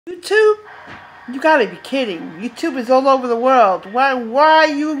YouTube? You gotta be kidding. YouTube is all over the world. Why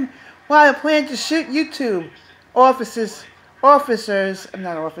plan to shoot YouTube? Office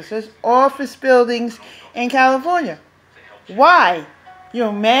buildings in California. Why?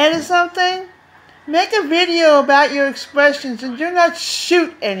 You're mad or something? Make a video about your expressions and do not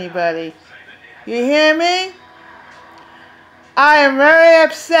shoot anybody. You hear me? I am very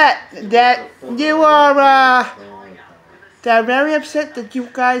upset that you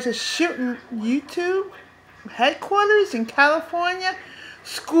guys are shooting YouTube headquarters in California,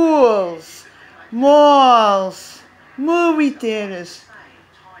 schools, malls, movie theaters,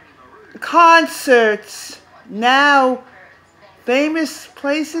 concerts, now famous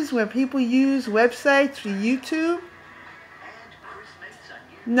places where people use websites for YouTube.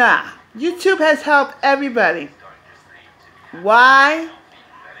 Nah, YouTube has helped everybody. Why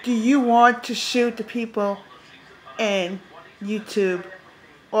do you want to shoot the people in YouTube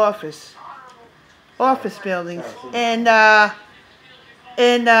office buildings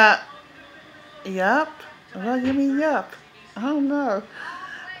yup? What do you mean yup? I don't know.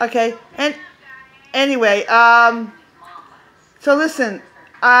 Okay, and anyway, so listen,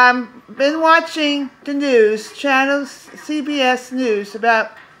 I've been watching the news channels, CBS News,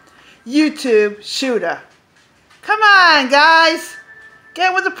 about YouTube shooter. Come on, guys,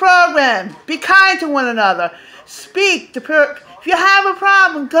 get with the program. Be kind to one another. Speak. If you have a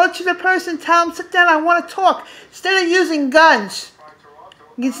problem, go to the person, tell them, sit down, I want to talk. Instead of using guns,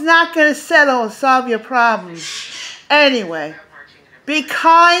 it's not going to settle and solve your problems. Anyway, be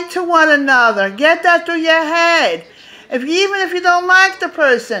kind to one another. Get that through your head. Even if you don't like the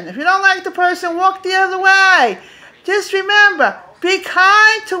person, walk the other way. Just remember, be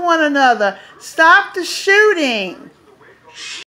kind to one another. Stop the shooting.